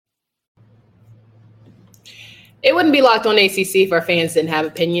It wouldn't be Locked On ACC if our fans didn't have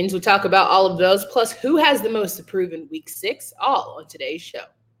opinions. We talk about all of those, plus who has the most to prove in Week 6, all on today's show.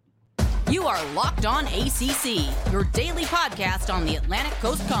 You are Locked On ACC, your daily podcast on the Atlantic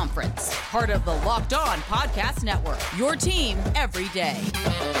Coast Conference. Part of the Locked On Podcast Network, your team every day.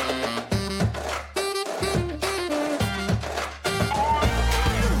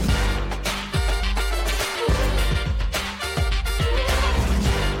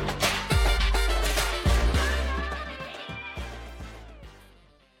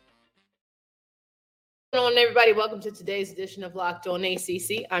 Hello, everybody. Welcome to today's edition of Locked On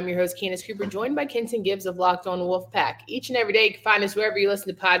ACC. I'm your host, Candace Cooper, joined by Kenton Gibbs of Locked On Wolfpack. Each and every day, you can find us wherever you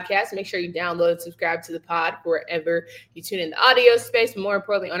listen to podcasts. Make sure you download and subscribe to the pod wherever you tune in the audio space, but more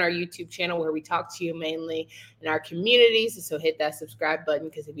importantly, on our YouTube channel where we talk to you mainly in our communities. So hit that subscribe button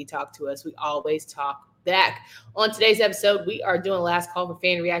because if you talk to us, we always talk back. On today's episode, we are doing a last call for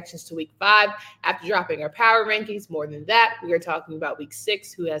fan reactions to Week 5 after dropping our power rankings. More than that, we are talking about Week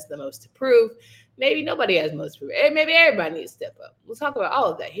 6, who has the most to prove. Maybe nobody has most to prove. Maybe everybody needs to step up. We'll talk about all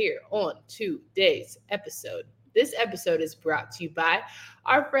of that here on today's episode. This episode is brought to you by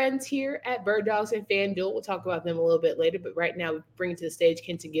our friends here at Bird Dogs and FanDuel. We'll talk about them a little bit later, but right now we bring to the stage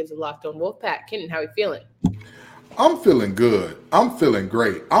Kenton Gibbs of Locked On Wolfpack. Kenton, how are you feeling? I'm feeling good. I'm feeling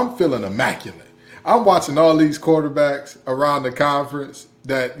great. I'm feeling immaculate. I'm watching all these quarterbacks around the conference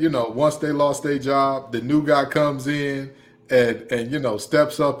that, once they lost their job, the new guy comes in and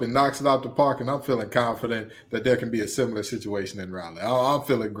steps up and knocks it out the park, and I'm feeling confident that there can be a similar situation in Raleigh. I'm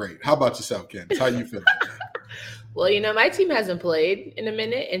feeling great. How about yourself, Candace? How you feeling? Well, my team hasn't played in a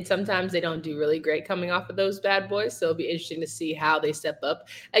minute, and sometimes they don't do really great coming off of those bad boys. So it'll be interesting to see how they step up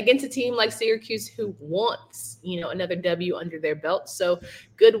against a team like Syracuse who wants, another W under their belt. So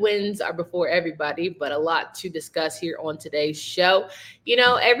good wins are before everybody, but a lot to discuss here on today's show.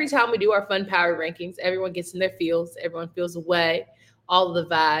 Every time we do our fun power rankings, everyone gets in their feels. Everyone feels away, all of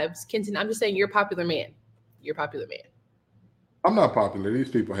the vibes. Kenton, I'm just saying you're a popular man. You're a popular man. I'm not popular.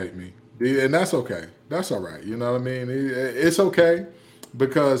 These people hate me. And that's okay. That's all right. You know what I mean? It's okay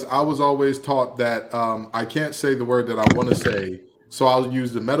because I was always taught that I can't say the word that I want to say, so I'll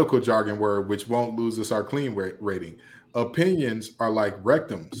use the medical jargon word, which won't lose us our clean rating. Opinions are like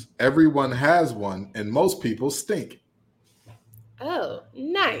rectums. Everyone has one, and most people stink. Oh,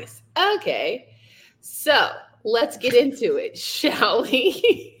 nice. Okay. So let's get into it, shall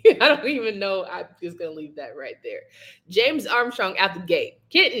we? I don't even know. I'm just going to leave that right there. James Armstrong out the gate.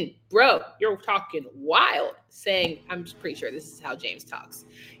 Kitten, bro, you're talking wild, saying, I'm just pretty sure this is how James talks.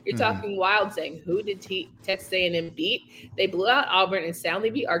 You're talking wild, saying, who did Texas A&M beat? They blew out Auburn and soundly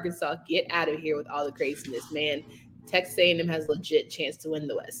beat Arkansas. Get out of here with all the craziness, man. Texas A&M has a legit chance to win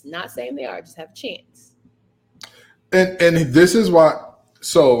the West. Not saying they are, just have a chance. And this is why.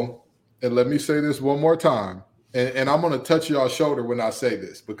 So, and let me say this one more time. And I'm going to touch y'all's shoulder when I say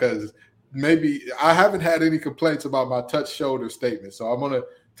this because maybe I haven't had any complaints about my touch shoulder statement. So I'm going to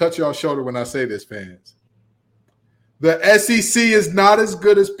touch y'all's shoulder when I say this, fans. The SEC is not as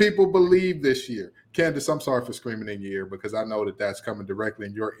good as people believe this year. Candace, I'm sorry for screaming in your ear because I know that that's coming directly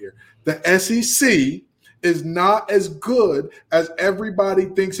in your ear. The SEC is not as good as everybody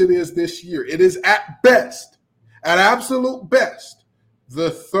thinks it is this year. It is at best, at absolute best, the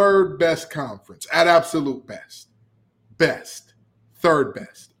third best conference at absolute best, third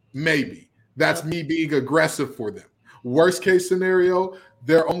best, maybe. That's me being aggressive for them. Worst case scenario,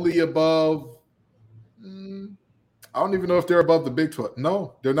 they're only above, I don't even know if they're above the Big 12.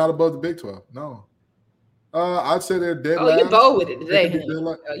 No, they're not above the Big 12. No. I'd say they're dead last. You're bold with it today.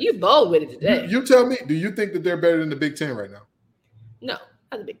 You're bold with it today. You tell me, do you think that they're better than the Big 10 right now? No,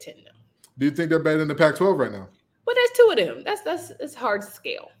 not the Big 10, no. Do you think they're better than the Pac-12 right now? Well, there's two of them. That's hard to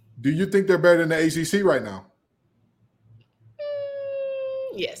scale. Do you think they're better than the ACC right now?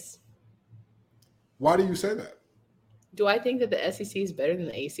 Yes. Why do you say that? Do I think that the SEC is better than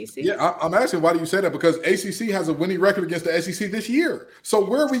the ACC? Yeah, I'm asking why do you say that? Because ACC has a winning record against the SEC this year. So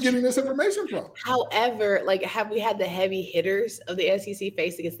where are we getting this information from? However, have we had the heavy hitters of the SEC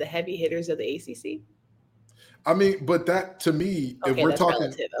face against the heavy hitters of the ACC? I mean, but that to me, if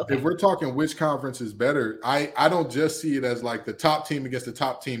we're talking which conference is better, I don't just see it as like the top team against the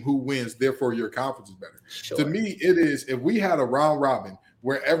top team who wins, therefore your conference is better. Sure. To me, it is if we had a round robin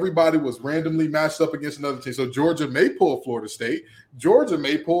where everybody was randomly matched up against another team. So Georgia may pull Florida State, Georgia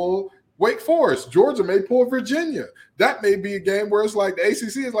may pull Wake Forest, Georgia may pull Virginia. That may be a game where it's like the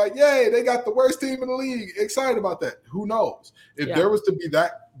ACC is like, yay, they got the worst team in the league. Excited about that. Who knows? If there was to be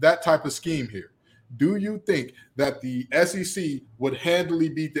that type of scheme here, do you think that the SEC would handily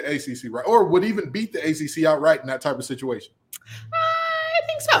beat the ACC, right? Or would even beat the ACC outright in that type of situation? I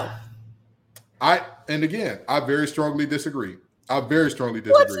think so. And again, I very strongly disagree.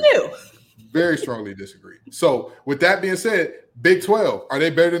 What's new? Very strongly disagree. So with that being said, Big 12, are they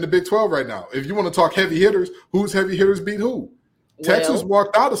better than the Big 12 right now? If you want to talk heavy hitters, whose heavy hitters beat who? Texas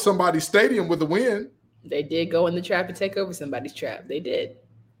walked out of somebody's stadium with a win. They did go in the trap and take over somebody's trap. They did.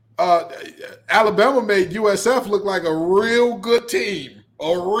 Alabama made USF look like a real good team. But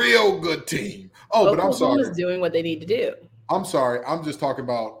I'm sorry. Oklahoma's doing what they need to do. I'm sorry. I'm just talking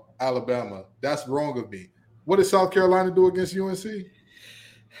about Alabama. That's wrong of me. What did South Carolina do against UNC?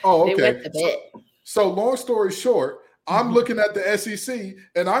 Oh, okay. They went a bit. So long story short, I'm looking at the SEC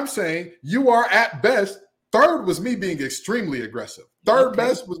and I'm saying you are at best. Third was me being extremely aggressive. Third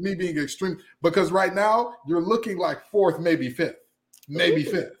best was me being extreme because right now you're looking like fourth, maybe fifth.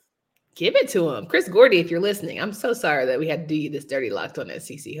 Fifth. Give it to him. Chris Gordy, if you're listening, I'm so sorry that we had to do you this dirty Locked On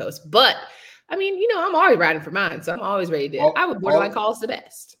SEC host. But, I mean, I'm always riding for mine, so I'm always ready to I would borderline call us the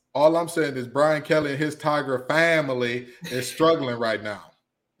best. All I'm saying is Brian Kelly and his Tiger family is struggling right now.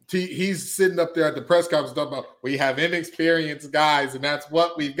 He's sitting up there at the press conference talking about we have inexperienced guys, and that's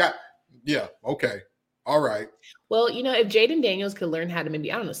what we've got. Yeah, okay. All right. Well, if Jaden Daniels could learn how to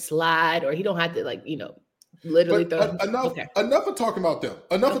maybe, slide, or he don't have to literally throw. Enough of talking about them.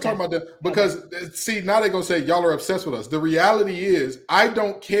 Enough of talking about them. Because, see, now they're going to say, y'all are obsessed with us. The reality is, I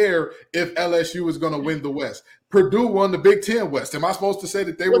don't care if LSU is going to win the West. Purdue won the Big Ten West. Am I supposed to say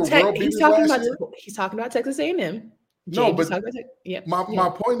that they were world beaters last year? He's talking about Texas A&M. No, but my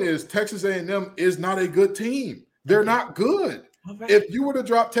point is Texas A&M is not a good team. They're not good. Right. If you were to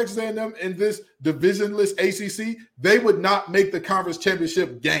drop Texas A&M in this divisionless ACC, they would not make the conference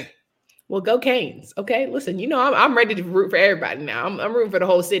championship game. Well, go Canes. Okay, listen, I'm ready to root for everybody now. I'm rooting for the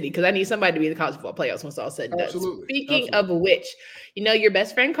whole city because I need somebody to be in the college football playoffs once all said and done. Absolutely. Speaking of which, your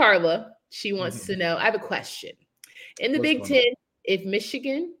best friend Carla, she wants to know. I have a question. In the Big Ten, if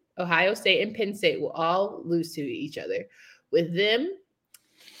Michigan, Ohio State, and Penn State will all lose to each other, with them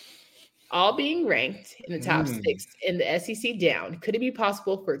all being ranked in the top 6 in the SEC down, could it be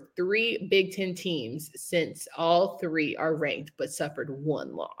possible for 3 Big Ten teams, since all 3 are ranked but suffered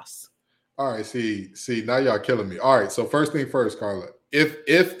 1 loss? All right, see, now y'all killing me. All right, so first thing first, Carla,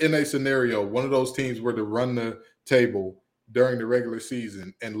 if in a scenario one of those teams were to run the table during the regular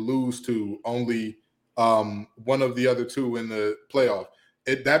season and lose to only one of the other 2 in the playoff,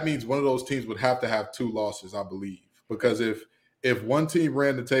 that means one of those teams would have to have 2 losses, I believe, because if one team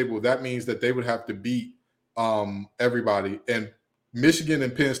ran the table, that means that they would have to beat everybody. And Michigan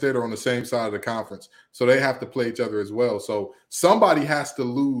and Penn State are on the same side of the conference, so they have to play each other as well. So somebody has to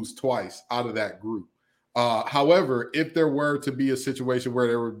lose twice out of that group. However, if there were to be a situation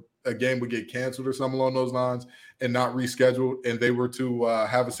where a game would get canceled or something along those lines and not rescheduled, and they were to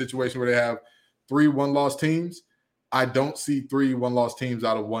have a situation where they have 3 one-loss teams, I don't see 3 one-loss teams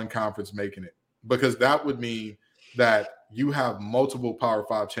out of one conference making it, because that would mean that you have multiple Power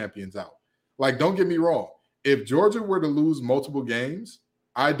 5 champions out. Like, don't get me wrong. If Georgia were to lose multiple games,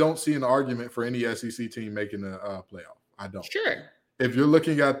 I don't see an argument for any SEC team making a playoff. I don't. Sure. If you're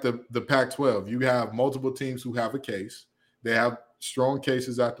looking at the Pac-12, you have multiple teams who have a case. They have strong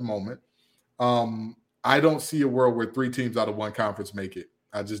cases at the moment. I don't see a world where 3 teams out of one conference make it.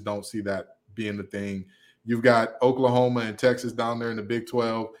 I just don't see that being the thing. You've got Oklahoma and Texas down there in the Big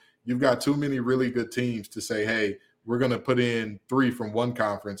 12. You've got too many really good teams to say, hey, we're going to put in 3 from one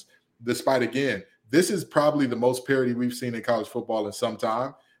conference, despite, again, this is probably the most parity we've seen in college football in some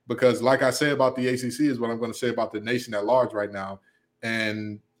time, because like I say about the ACC is what I'm going to say about the nation at large right now,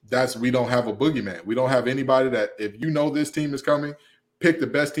 and that's we don't have a boogeyman. We don't have anybody that if this team is coming, pick the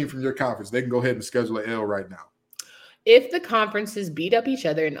best team from your conference. They can go ahead and schedule an L right now. If the conferences beat up each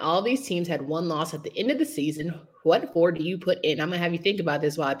other and all these teams had 1 loss at the end of the season, what 4 do you put in? I'm going to have you think about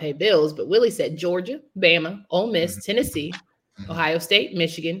this while I pay bills, but Willie said Georgia, Bama, Ole Miss, Tennessee, Ohio State,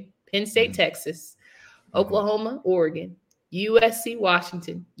 Michigan, Penn State, Texas, Oklahoma, Oregon, USC,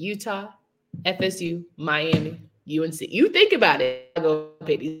 Washington, Utah, FSU, Miami, UNC. You think about it. I'll go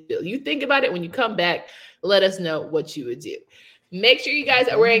pay these bills. You think about it when you come back. Let us know what you would do. Make sure you guys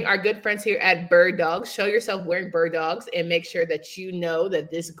are wearing our good friends here at Bird Dogs. Show yourself wearing Bird Dogs and make sure that you know that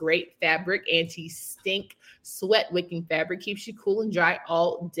this great fabric, anti-stink, sweat-wicking fabric keeps you cool and dry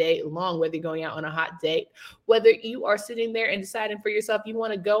all day long, whether you're going out on a hot date, whether you are sitting there and deciding for yourself you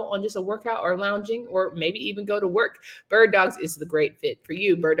want to go on just a workout or lounging or maybe even go to work. Of Dogs is the great fit for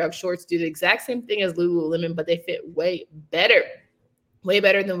you. Bird Dog shorts do the exact same thing as Lululemon, but they fit way better. Way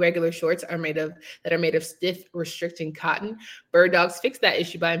better than regular shorts that are made of stiff, restricting cotton. Bird Dogs fixed that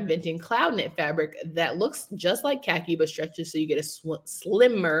issue by inventing cloud knit fabric that looks just like khaki but stretches so you get a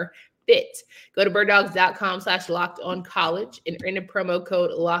slimmer fit. Go to birddogs.com/lockedoncollege and enter promo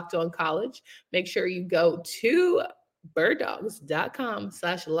code lockedoncollege. Make sure you go to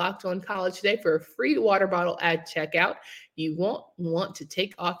birddogs.com/lockedoncollege today for a free water bottle at checkout. You won't want to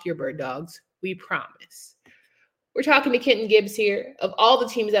take off your bird dogs. We promise. We're talking to Kenton Gibbs here. Of all the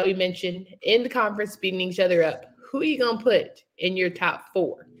teams that we mentioned in the conference beating each other up, who are you going to put in your top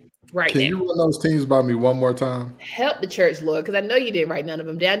 4 right now? Can you run those teams by me one more time? Help the church, Lord, because I know you didn't write none of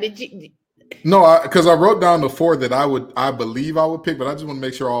them down. Did you? No, because I wrote down the 4 that I believe I would pick, but I just want to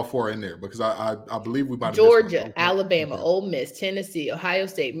make sure all 4 are in there because I believe we might. Georgia, Alabama, Ole Miss, Tennessee, Ohio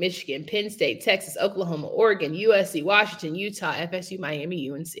State, Michigan, Penn State, Texas, Oklahoma, Oregon, USC, Washington, Utah, FSU, Miami,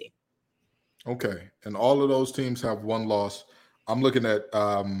 UNC. Okay, and all of those teams have one loss. I'm looking at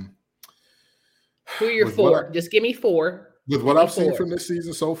who are your 4? Just give me 4. With what I've seen from this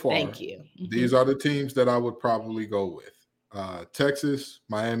season so far. Thank you. Mm-hmm. These are the teams that I would probably go with. Texas,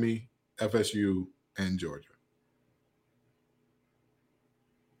 Miami, FSU, and Georgia.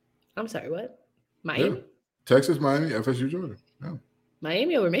 I'm sorry, what? Miami? Yeah. Texas, Miami, FSU, Georgia. Yeah.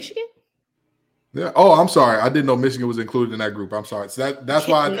 Miami over Michigan? Yeah. Oh, I'm sorry. I didn't know Michigan was included in that group. I'm sorry. So that's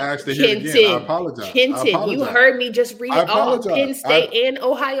why I asked to hear it again. I apologize. Kenton, you heard me just read it all. Penn State and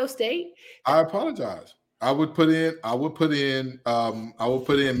Ohio State. I apologize. I would put in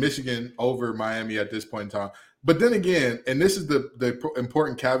Michigan over Miami at this point in time. But then again, and this is the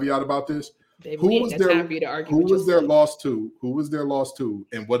important caveat about this. Baby, who was their loss to? Who was their loss to?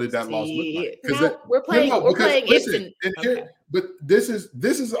 And what did that loss look like? Because we're playing listen, but this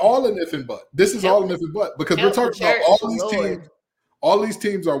is all an if and but. This is all an if and but because we're talking about all these teams. All these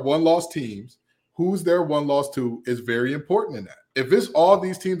teams are one-loss teams. Who's their one loss to is very important in that. If it's all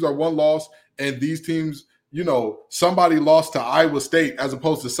these teams are one loss and these teams, somebody lost to Iowa State as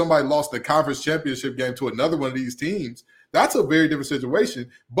opposed to somebody lost the conference championship game to another one of these teams, that's a very different situation.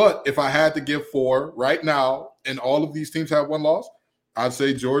 But if I had to give 4 right now and all of these teams have one loss, I'd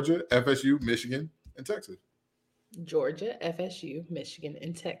say Georgia, FSU, Michigan, and Texas. Georgia, FSU, Michigan,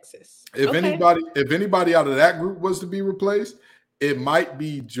 and Texas. If anybody out of that group was to be replaced, it might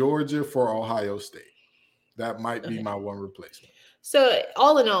be Georgia for Ohio State. That might be my one replacement. So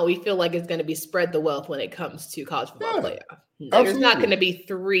all in all, we feel like it's going to be spread the wealth when it comes to college football playoff. There's not going to be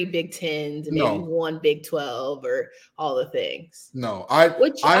 3 Big Tens and maybe 1 Big 12 or all the things. No, I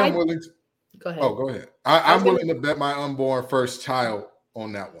am willing to. Go ahead. Oh, go ahead. I'm willing to bet my unborn first child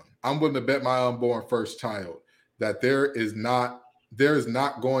on that one. I'm willing to bet my unborn first child that there is not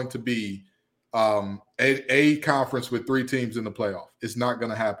going to be a conference with 3 teams in the playoff. It's not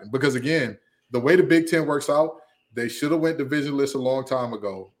going to happen because, again, the way the Big Ten works out, they should have went divisionless a long time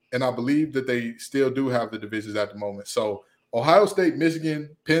ago, and I believe that they still do have the divisions at the moment. So Ohio State,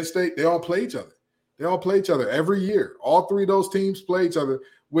 Michigan, Penn State, they all play each other. They all play each other every year. All 3 of those teams play each other,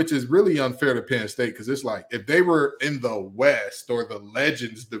 which is really unfair to Penn State because it's like if they were in the West or the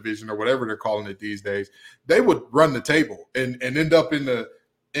Legends division or whatever they're calling it these days, they would run the table and end up in the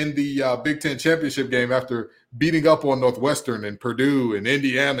Big Ten championship game after beating up on Northwestern and Purdue and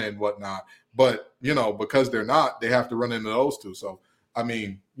Indiana and whatnot. But, because they're not, they have to run into those 2. So, I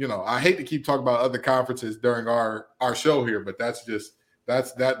mean, I hate to keep talking about other conferences during our show here, but those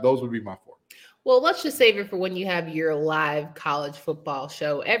would be my 4. Well, let's just save it for when you have your live college football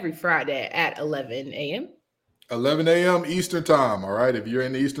show every Friday at 11 a.m. 11 a.m. Eastern time, all right? If you're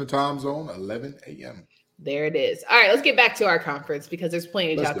in the Eastern time zone, 11 a.m. There it is. All right, let's get back to our conference because there's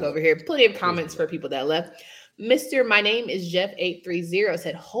plenty to talk over here. Plenty of comments for people that left. Mr. My name is Jeff830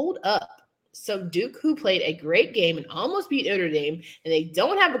 said, hold up. So Duke, who played a great game and almost beat Notre Dame, and they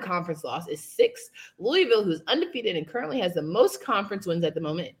don't have a conference loss, is 6th. Louisville, who's undefeated and currently has the most conference wins at the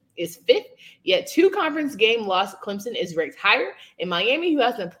moment, is 5th. Yet 2 conference game loss. Clemson is ranked higher. And Miami, who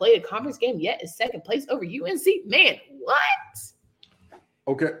hasn't played a conference game yet, is 2nd place over UNC. Man, what?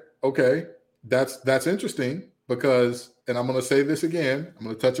 Okay. That's interesting because, and I'm going to say this again. I'm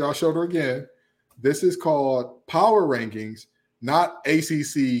going to touch your shoulder again. This is called power rankings, not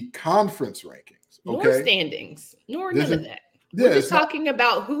ACC conference rankings. Okay? Nor standings, nor none of that. We're just talking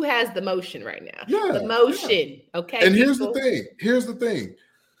about who has the motion right now. Yeah, the motion. Yeah. Okay. And here's the thing.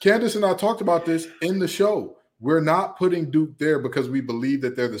 Candace and I talked about this in the show. We're not putting Duke there because we believe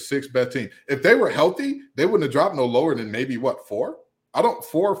that they're the 6th best team. If they were healthy, they wouldn't have dropped no lower than maybe 4? 4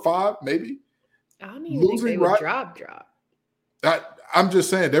 or 5, maybe. I don't even think they would drop. I'm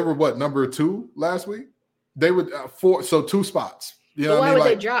just saying they were number 2 last week. They would 4, so 2 spots. Why would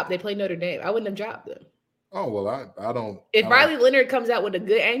they drop? They play Notre Dame. I wouldn't have dropped them. Oh well, I don't. If Riley Leonard comes out with a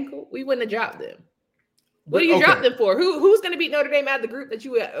good ankle, we wouldn't have dropped them. What do you drop them for? Who's going to beat Notre Dame out of the group that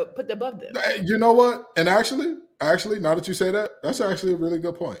you would put above them? You know what? And actually, Actually, now that you say that, that's actually a really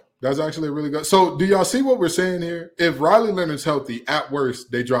good point. That's actually a really good. So, do y'all see what we're saying here? If Riley Leonard's healthy, at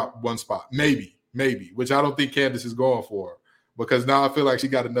worst, they drop one spot. Maybe, which I don't think Candace is going for, because now I feel like she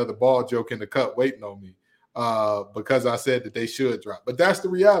got another ball joke in the cut waiting on me because I said that they should drop. But that's the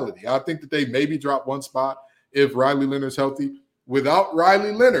reality. I think that they maybe drop one spot if Riley Leonard's healthy. Without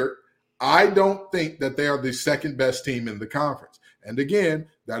Riley Leonard, I don't think that they are the second best team in the conference. And again,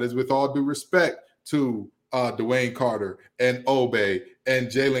 that is with all due respect to Dwayne Carter and Obey and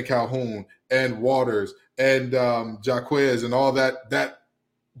Jalen Calhoun and Waters and Jaquez and all that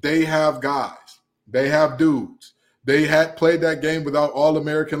they have guys. They have dudes. They had played that game without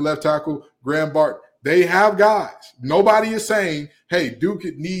All-American left tackle Graham Barton. They have guys. Nobody is saying, hey, Duke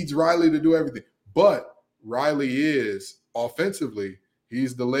needs Riley to do everything. But Riley is, offensively,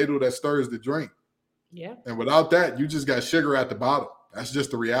 he's the ladle that stirs the drink. Yeah. And without that, you just got sugar at the bottom. That's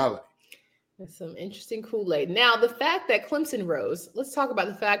just the reality. That's some interesting Kool-Aid. Now, the fact that Clemson rose, let's talk about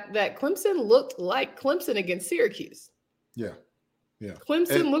the fact that Clemson looked like Clemson against Syracuse. Yeah.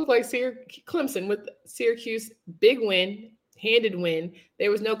 Clemson looked like Clemson with Syracuse. Big win, handed win.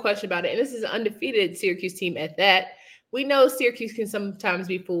 There was no question about it. And this is an undefeated Syracuse team at that. We know Syracuse can sometimes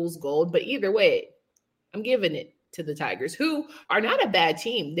be fool's gold, but either way, I'm giving it to the Tigers, who are not a bad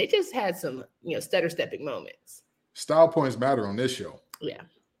team. They just had some, stutter-stepping moments. Style points matter on this show. Yeah.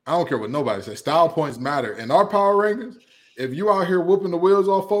 I don't care what nobody says. Style points matter. In our power rankings, if you out here whooping the wheels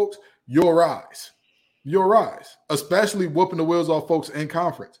off folks, you'll rise. You'll rise, especially whooping the wheels off folks in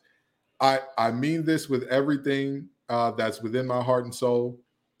conference. I mean this with everything that's within my heart and soul.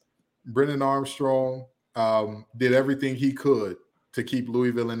 Brennan Armstrong did everything he could to keep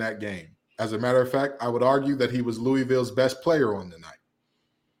Louisville in that game. As a matter of fact, I would argue that he was Louisville's best player on the night.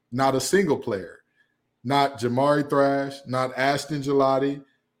 Not a single player. Not Jamari Thrash, not Ashton Gelati,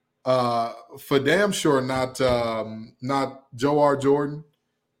 for damn sure not Joe R. Jordan.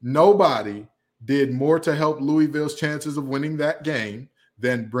 Nobody did more to help Louisville's chances of winning that game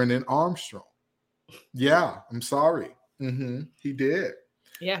than Brennan Armstrong. Yeah, I'm sorry. He did.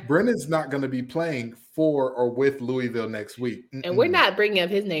 Yeah. Brennan's not going to be playing for or with Louisville next week. And we're not bringing up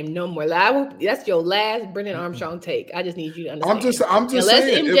his name no more. That's your last Brennan Armstrong take. I just need you to understand. I'm just unless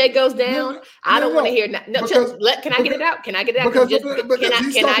saying, MJ goes down, I don't want to hear that. No, can I get it out? Can I get it out? Can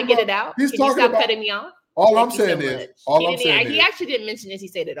I get it out? Can you stop cutting me off? All I'm saying is, he actually didn't mention this. He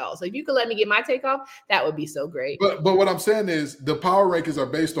said it all. So if you could let me get my take off, that would be so great. But what I'm saying is, the power rankings are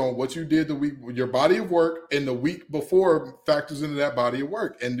based on what you did the week, your body of work, and the week before factors into that body of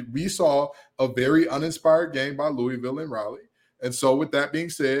work. And we saw a very uninspired game by Louisville and Raleigh. And so, with that being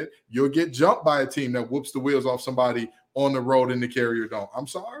said, you'll get jumped by a team that whoops the wheels off somebody on the road in the Carrier Dome. I'm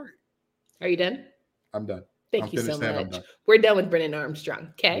sorry. Are you done? I'm done. Thank you so much. We're done with Brennan Armstrong.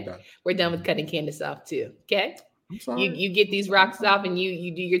 Okay. We're done with cutting Candace off too. Okay. I'm sorry. You get these rocks off and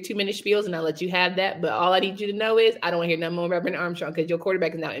you do your 2-minute spiels and I'll let you have that. But all I need you to know is I don't want to hear nothing more about Brennan Armstrong because your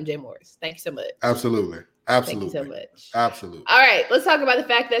quarterback is now MJ Morris. Thank you so much. Absolutely. Thank you so much. Absolutely. All right. Let's talk about the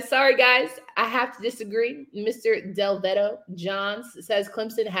fact that, sorry guys, I have to disagree. Mr. Delvetto Johns says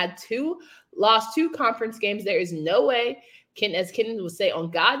Clemson lost two conference games. There is no way, as Kenan would say,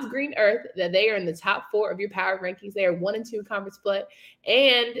 on God's green earth, that they are in the top 4 of your power rankings. They are 1-2 conference play.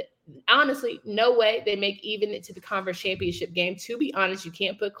 And honestly, no way they make even it to the conference championship game. To be honest, you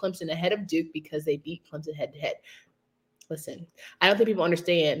can't put Clemson ahead of Duke because they beat Clemson head to head. Listen, I don't think people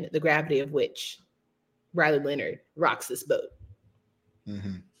understand the gravity of which Riley Leonard rocks this boat.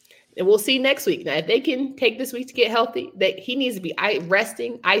 Mm-hmm. And we'll see next week. Now, if they can take this week to get healthy, he needs to be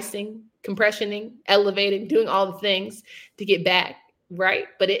resting, icing, compressioning, elevating, doing all the things to get back, right?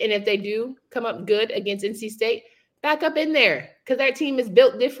 And if they do come up good against NC State, back up in there because their team is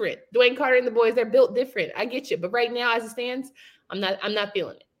built different. Dwayne Carter and the boys, they're built different. I get you. But right now, as it stands, I'm not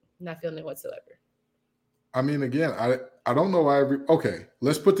feeling it. I'm not feeling it whatsoever. I mean, again, I don't know why okay,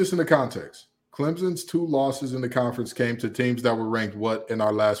 let's put this into context. Clemson's 2 losses in the conference came to teams that were ranked what in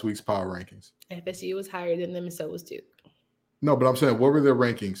our last week's power rankings? FSU was higher than them, and so was Duke. No, but I'm saying, what were their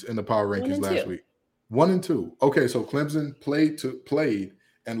rankings in the power rankings last week? 1 and 2. Okay, so Clemson played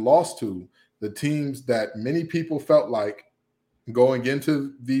and lost to the teams that many people felt like going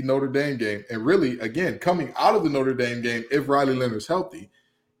into the Notre Dame game, and really, again, coming out of the Notre Dame game, if Riley Leonard's healthy,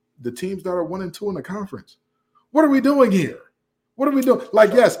 the teams that are 1 and 2 in the conference. What are we doing here? What are we doing?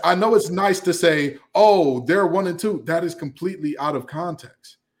 Like, yes, I know it's nice to say, oh, they're 1 and 2. That is completely out of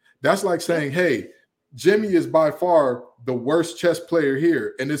context. That's like saying, hey, Jimmy is by far the worst chess player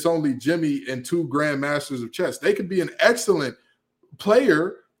here, and it's only Jimmy and 2 grandmasters of chess. They could be an excellent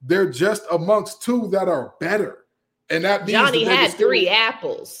player. They're just amongst 2 that are better. And that means Johnny had 3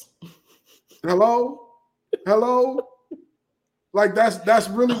 apples. Hello? Hello? Like that's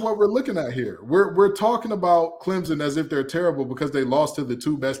really what we're looking at here. We're talking about Clemson as if they're terrible because they lost to the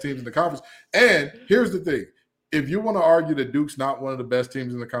two best teams in the conference. And here's the thing. If you want to argue that Duke's not one of the best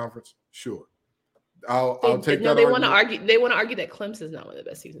teams in the conference, sure. I'll take that. No, they want to argue. They want to argue that Clemson's not one of the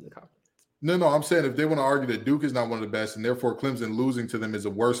best teams in the conference. No, I'm saying if they want to argue that Duke is not one of the best, and therefore Clemson losing to them is a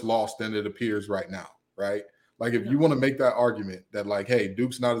worse loss than it appears right now, right? Like if you want to make that argument that like, hey,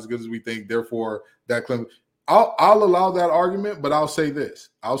 Duke's not as good as we think, therefore that Clemson, I'll allow that argument, but I'll say this,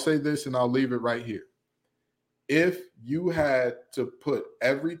 and I'll leave it right here. If you had to put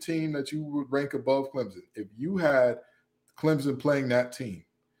every team that you would rank above Clemson, if you had Clemson playing that team,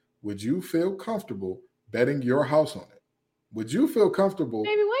 would you feel comfortable betting your house on it? Would you feel comfortable?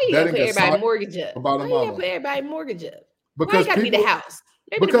 Maybe why you gotta put everybody mortgage up? Why you gotta put everybody mortgage up? Because why you gotta be the house?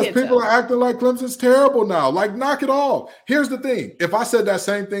 Maybe because people are acting like Clemson's terrible now. Like, knock it off. Here's the thing: if I said that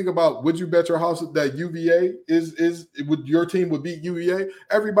same thing about would you bet your house that UVA would your team would beat UVA,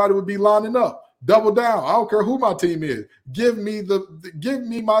 everybody would be lining up, double down. I don't care who my team is. Give me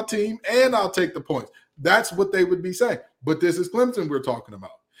my team, and I'll take the points. That's what they would be saying. But this is Clemson we're talking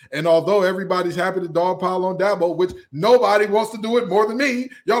about. And although everybody's happy to dogpile on Dabo, which nobody wants to do it more than me,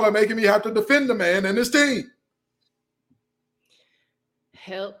 y'all are making me have to defend the man and his team.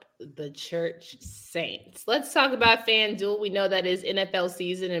 Help the church saints. Let's talk about FanDuel. We know that is NFL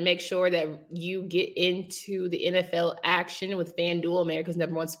season, and make sure that you get into the NFL action with FanDuel, America's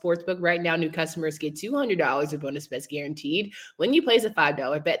 #1 sportsbook. Right now, new customers get $200 in bonus bets guaranteed when you place a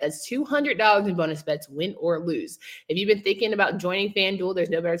 $5 bet. That's $200 in bonus bets, win or lose. If you've been thinking about joining FanDuel, there's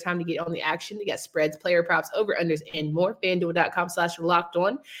no better time to get on the action. They got spreads, player props, over-unders, and more.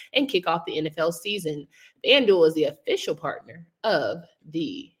 FanDuel.com/locked-on and kick off the NFL season. FanDuel is the official partner of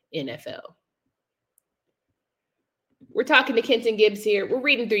the NFL. We're talking to Kenton Gibbs here. We're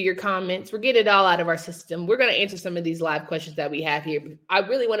reading through your comments. We're getting it all out of our system. We're going to answer some of these live questions that we have here. But I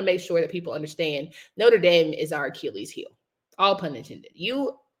really want to make sure that people understand Notre Dame is our Achilles heel. All pun intended.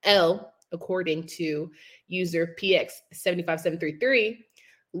 UL, according to user PX75733,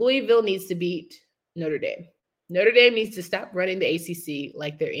 Louisville needs to beat Notre Dame. Notre Dame needs to stop running the ACC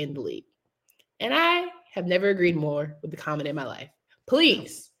like they're in the league. And I have never agreed more with the comment in my life.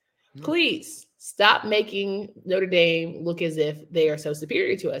 Please stop making Notre Dame look as if they are so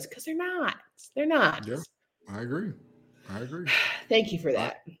superior to us, because they're not. They're not. Yeah, I agree. Thank you for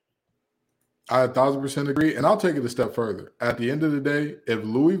that. I 1,000% agree. And I'll take it a step further. At the end of the day, if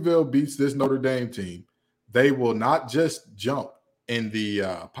Louisville beats this Notre Dame team, they will not just jump in the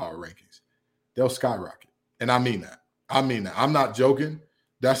power rankings. They'll skyrocket. And I mean that. I'm not joking.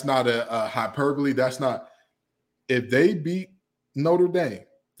 That's not a hyperbole. That's not. If they beat Notre Dame,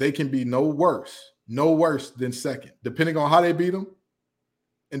 they can be no worse than second. Depending on how they beat them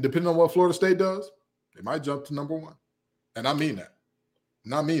and depending on what Florida State does, they might jump to #1. And I mean that.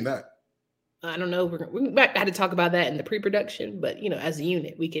 I don't know. We might have to talk about that in the pre-production, but, as a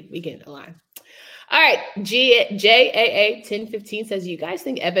unit, we can align. All right. JAA 1015 says, you guys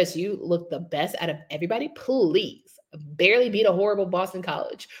think FSU looked the best out of everybody? Please. Barely beat a horrible Boston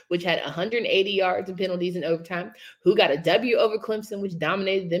College, which had 180 yards and penalties in overtime, who got a W over Clemson, which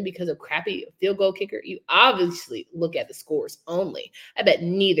dominated them because of crappy field goal kicker. You obviously look at the scores only. I bet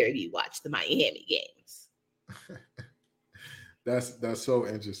neither of you watched the Miami games. That's so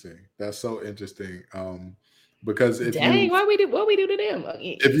interesting. Because what we do to them?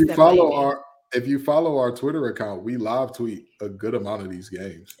 If you follow our Twitter account, we live tweet a good amount of these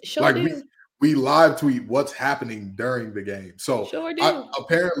games. Sure do. We live tweet what's happening during the game. So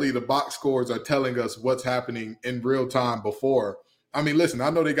apparently the box scores are telling us what's happening in real time before. I mean, listen,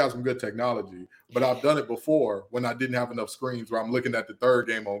 I know they got some good technology, but I've done it before when I didn't have enough screens where I'm looking at the third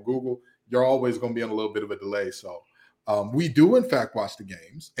game on Google. You're always going to be on a little bit of a delay. So we do, in fact, watch the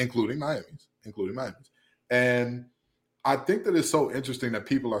games, including Miami's. And I think that it's so interesting that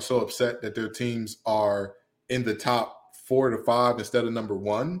people are so upset that their teams are in the top 4 to 5 instead of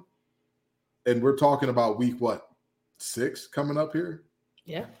 #1. And we're talking about week 6 coming up here?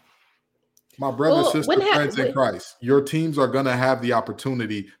 Yeah. My brother, sister, friends in Christ, your teams are going to have the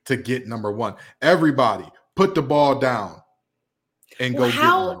opportunity to get #1. Everybody, put the ball down and go get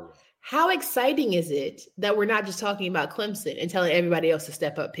 #1. How exciting is it that we're not just talking about Clemson and telling everybody else to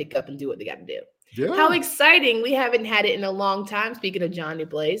step up, pick up, and do what they got to do? Yeah. How exciting. We haven't had it in a long time. Speaking of Johnny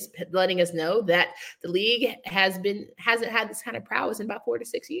Blaze, letting us know that the league hasn't had this kind of prowess in about 4 to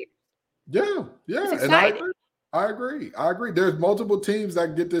 6 years. Yeah. And I agree. There's multiple teams that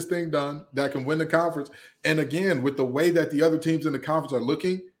can get this thing done, that can win the conference. And again, with the way that the other teams in the conference are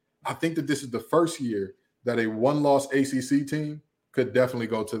looking, I think that this is the first year that a 1-loss ACC team could definitely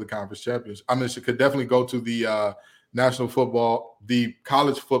go to the conference champions. I mean, she could definitely go to the the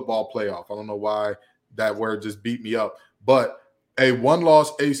college football playoff. I don't know why that word just beat me up, but a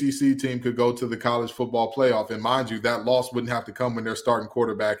one-loss ACC team could go to the college football playoff. And mind you, that loss wouldn't have to come when their starting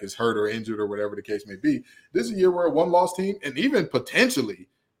quarterback is hurt or injured or whatever the case may be. This is a year where a one-loss team, and even potentially,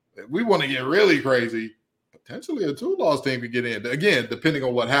 if we want to get really crazy, potentially a two-loss team could get in. Again, depending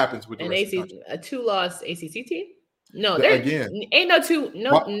on what happens with the rest of the country. A two-loss ACC team? No, there's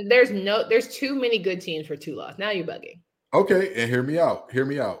too many good teams for two-loss. Now you're bugging. Okay, and hear me out.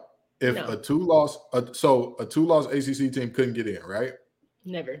 If a two-loss ACC team couldn't get in, right?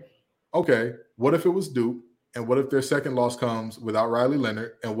 Never. Okay, what if it was Duke? And what if their second loss comes without Riley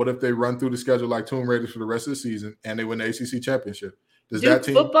Leonard? And what if they run through the schedule like Tomb Raiders for the rest of the season and they win the ACC championship? Does Duke that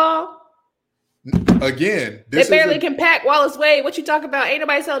team football? Again, they barely can pack Wallace Wade. What you talking about? Ain't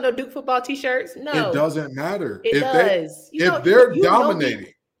nobody selling no Duke football T-shirts. No, it doesn't matter. It does. If they're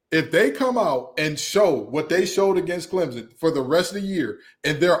dominating, if they come out and show what they showed against Clemson for the rest of the year,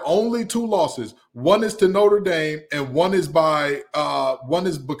 and there are only two losses, one is to Notre Dame, and one is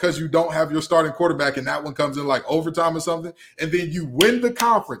because you don't have your starting quarterback, and that one comes in like overtime or something, and then you win the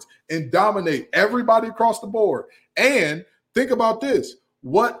conference and dominate everybody across the board. And think about this.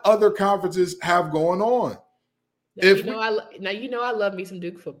 What other conferences have going on? I love me some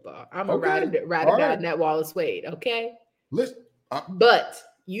Duke football. I'm a ride or die in that Wallace Wade, okay? Listen, but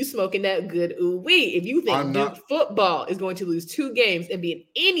you smoking that good ooh-wee if you think Duke football is going to lose 2 games and be in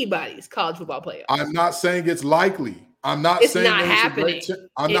anybody's college football playoff. I'm not saying it's likely. I'm not saying it's not happening.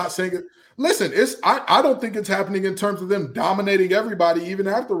 I'm not saying it. Listen, I don't think it's happening in terms of them dominating everybody even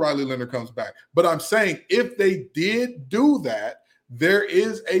after Riley Leonard comes back. But I'm saying if they did do that, there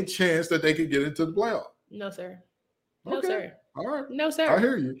is a chance that they could get into the playoff. No, sir. No, okay. sir. All right. No, sir. I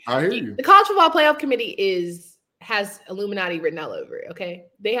hear you. The College Football Playoff Committee has Illuminati written all over it, okay?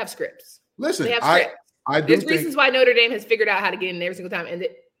 They have scripts. Listen, they have scripts. There's reasons why Notre Dame has figured out how to get in every single time, and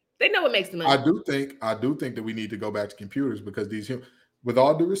they know what makes the money. I do think that we need to go back to computers because with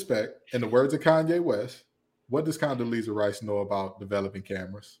all due respect, in the words of Kanye West, what does Condoleezza Rice know about developing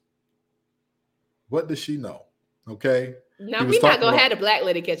cameras? What does she know? Okay. Now we're not gonna have a black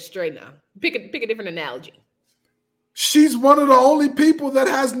lady catch straight now. Pick a different analogy. She's one of the only people that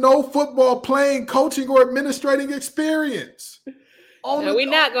has no football playing, coaching, or administrating experience. No, we're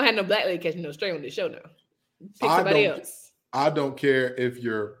not gonna have no black lady catching no straight on this show now. Pick somebody else. I don't care if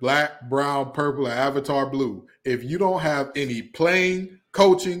you're black, brown, purple, or avatar blue. If you don't have any playing,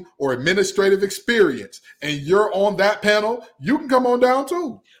 coaching, or administrative experience, and you're on that panel, you can come on down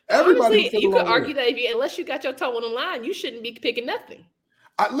too. Everybody, honestly, you could argue that unless you got your toe on the line, you shouldn't be picking nothing.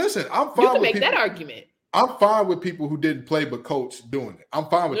 Listen, I'm fine. You can make that argument. I'm fine with people who didn't play but coach doing it. I'm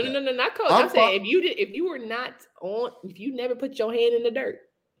fine with that. No, not coach. I'm saying if you never put your hand in the dirt,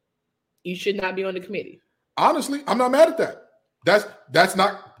 you should not be on the committee. Honestly, I'm not mad at that. That's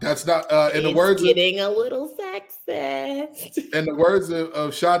not in the words getting a little sexist. In the words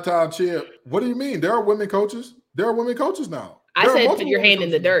of Shatan Chip, what do you mean? There are women coaches. There are women coaches now. I said put your hand in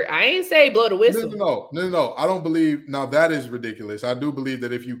the dirt. I ain't say blow the whistle. No. I don't believe. Now that is ridiculous. I do believe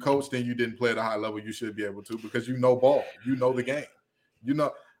that if you coached and you didn't play at a high level, you should be able to because you know ball. You know the game. You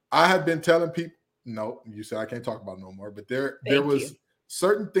know. I have been telling people. No, you said I can't talk about it no more. But there was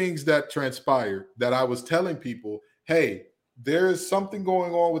certain things that transpired that I was telling people. Hey, there is something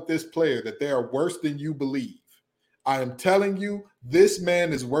going on with this player that they are worse than you believe. I am telling you, this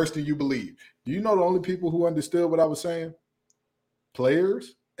man is worse than you believe. Do you know the only people who understood what I was saying?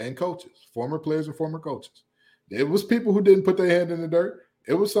 Players and coaches, former players and former coaches. It was people who didn't put their hand in the dirt.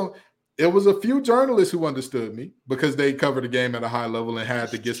 It was a few journalists who understood me because they covered the game at a high level and had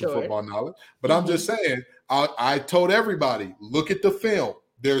to get some football knowledge. But I'm just saying, I told everybody, look at the film.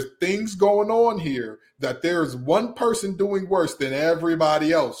 There's things going on here that there's one person doing worse than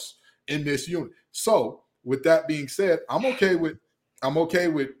everybody else in this unit. So with that being said, I'm okay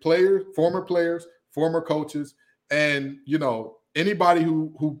with players, former coaches, and anybody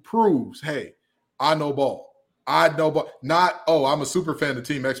who proves, hey, I know ball. Not, I'm a super fan of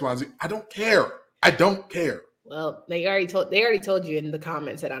Team X, Y, and Z. I don't care. Well, they already told you in the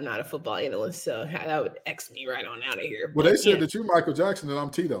comments that I'm not a football analyst, so that would X me right on out of here. Well, they said that you're Michael Jackson and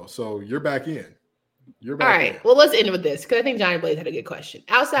I'm Tito, so you're back in. All right. Well, let's end with this because I think Johnny Blaze had a good question.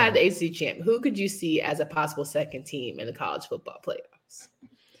 Outside of the ACC champ, who could you see as a possible second team in the college football playoffs?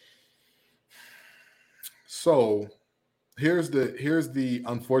 So here's the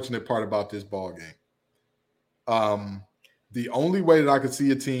unfortunate part about this ball game. The only way that I could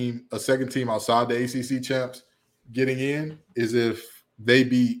see a second team outside the ACC champs getting in is if they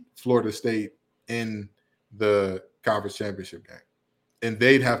beat Florida State in the conference championship game. and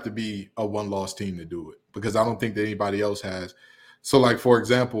they'd have to be a one-loss team to do it because I don't think that anybody else has. So, like, for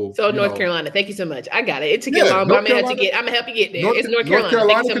example, so North Carolina, thank you so much. I got it. It took you long, but I'm gonna help you get there. It's North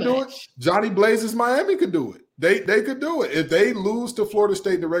Carolina could do it. Johnny Blazes Miami could do it. They could do it. If they lose to Florida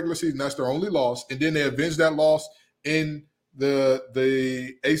State in the regular season, that's their only loss, and then they avenge that loss in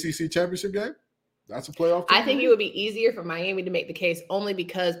the ACC championship game. That's a playoff team. I think it would be easier for Miami to make the case only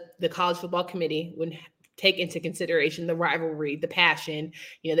because the College Football Committee would take into consideration the rivalry, the passion.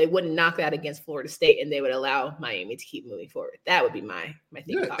 They wouldn't knock that against Florida State, and they would allow Miami to keep moving forward. That would be my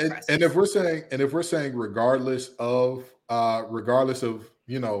thought process. And if we're saying regardless of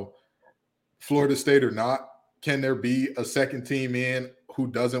Florida State or not, can there be a second team in who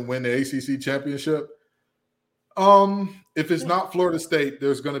doesn't win the ACC championship? If it's not Florida State,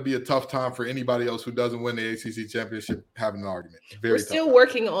 there's going to be a tough time for anybody else who doesn't win the ACC championship having an argument. We're still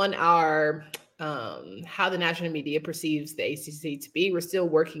working on our how the national media perceives the ACC to be. We're still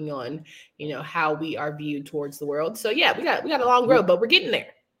working on, how we are viewed towards the world. So yeah, we got a long road, but we're getting there.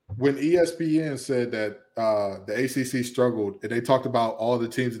 When ESPN said that the ACC struggled, and they talked about all the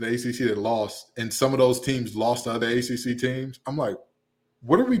teams in the ACC that lost, and some of those teams lost to other ACC teams, I'm like,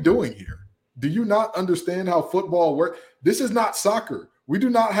 what are we doing here? Do you not understand how football works? This is not soccer. We do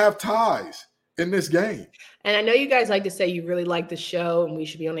not have ties in this game. And I know you guys like to say you really like the show and we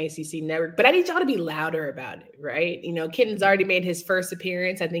should be on ACC Network, but I need y'all to be louder about it, right? Kitten's already made his first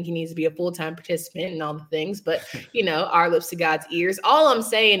appearance. I think he needs to be a full-time participant and all the things, but, our lips to God's ears. All I'm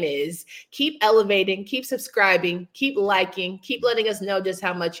saying is keep elevating, keep subscribing, keep liking, keep letting us know just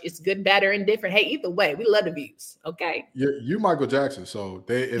how much it's good, bad, or indifferent. Hey, either way, we love the views, okay? You Michael Jackson, so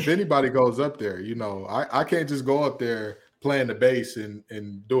if anybody goes up there, I can't just go up there playing the bass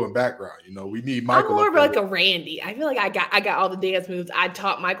and doing background. We need Michael. I'm more of like a Randy. I feel like I got all the dance moves. I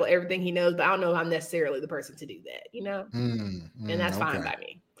taught Michael everything he knows, but I don't know if I'm necessarily the person to do that, and that's fine by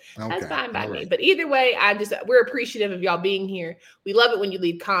me. That's fine by me. But either way, we're appreciative of y'all being here. We love it when you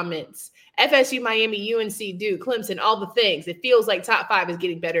leave comments. FSU, Miami, UNC, Duke, Clemson, all the things. It feels like top 5 is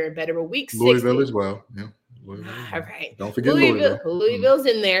getting better and better. But week 6. Louisville as well. Yeah. All right. Don't forget Louisville. Louisville's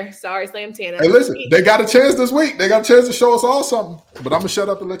in there. Sorry, Slamtana. Hey, listen, they got a chance this week. They got a chance to show us all something. But I'm going to shut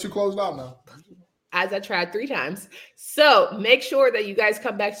up and let you close it out now. As I tried 3 times. So make sure that you guys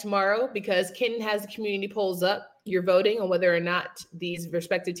come back tomorrow because Ken has the community polls up. You're voting on whether or not these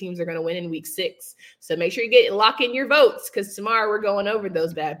respective teams are going to win in week 6. So make sure you lock in your votes because tomorrow we're going over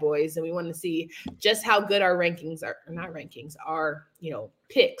those bad boys and we want to see just how good our rankings are, or not rankings, our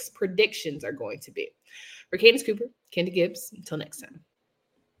picks, predictions are going to be. For Candace Cooper, Kendi Gibbs, until next time.